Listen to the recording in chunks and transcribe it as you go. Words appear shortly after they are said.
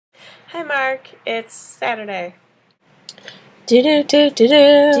Hi Mark, it's Saturday.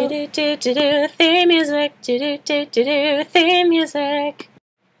 Do-do-do-do-do. Theme music. Do-do-do-do-do. Theme music.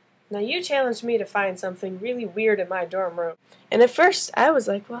 Now you challenged me to find something really weird in my dorm room. And at first I was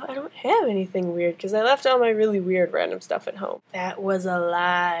like, well, I don't have anything weird because I left all my really weird random stuff at home. That was a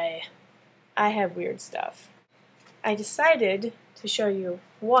lie. I have weird stuff. I decided to show you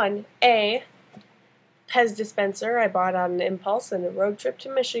a Pez dispenser I bought on an impulse in a road trip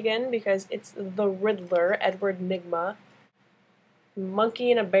to Michigan because it's the Riddler, Edward Nygma.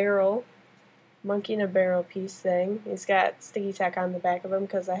 Monkey in a barrel piece thing. He's got sticky tack on the back of him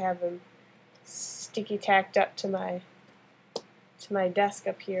because I have him sticky tacked up to my desk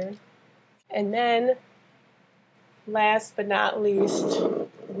up here. And then, last but not least,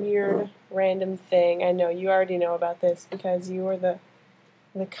 weird random thing. I know you already know about this because you were the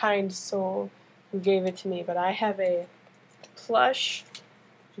kind soul who gave it to me, but I have a plush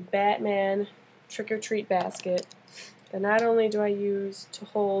Batman trick-or-treat basket that not only do I use to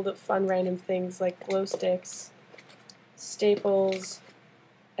hold fun random things like glow sticks, staples,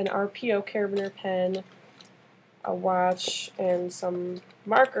 an RPO carabiner pen, a watch, and some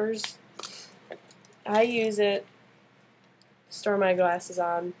markers, I use it to store my glasses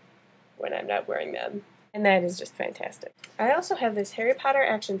on when I'm not wearing them. And that is just fantastic. I also have this Harry Potter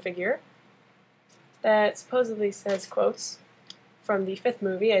action figure that supposedly says quotes from the 5th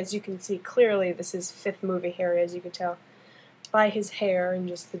movie. As you can see clearly, this is 5th movie Harry, as you can tell by his hair and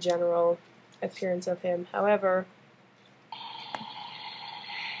just the general appearance of him. However,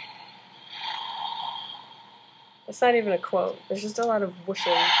 it's not even a quote. There's just a lot of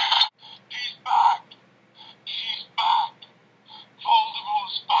whooshing. I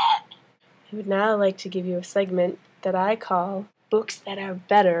would now like to give you a segment that I call Books That Are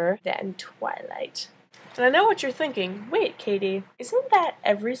Better Than Twilight. And I know what you're thinking. Wait, Katie, isn't that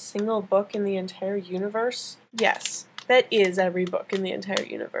every single book in the entire universe? Yes, that is every book in the entire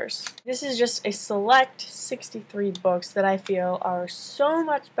universe. This is just a select 63 books that I feel are so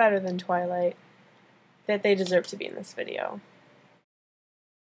much better than Twilight that they deserve to be in this video.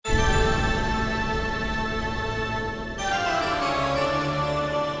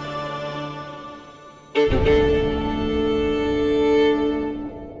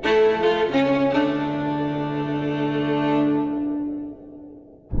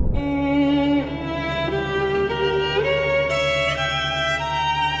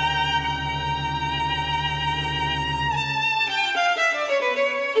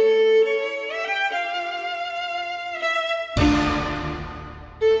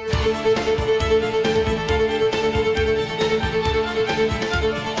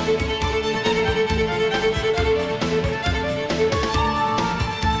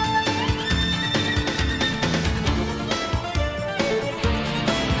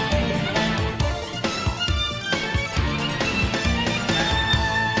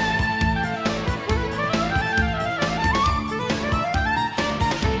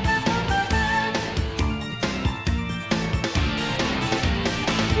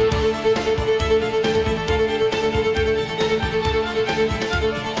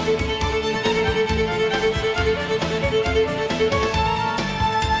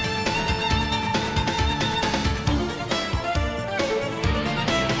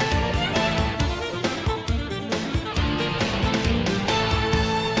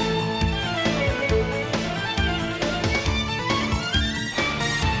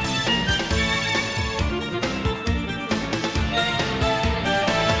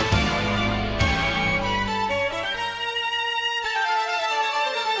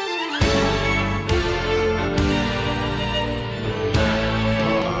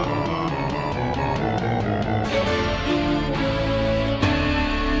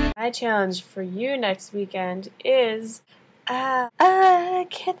 My challenge for you next weekend is, I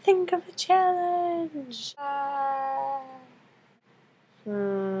can't think of a challenge.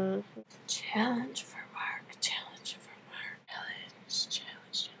 Challenge for Mark, challenge for Mark,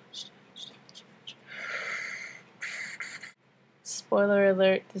 challenge. Spoiler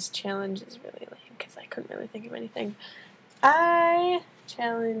alert, this challenge is really lame because I couldn't really think of anything. I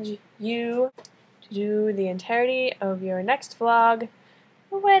challenge you to do the entirety of your next vlog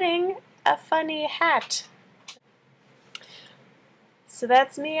wearing a funny hat. So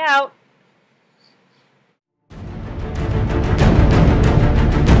that's me out.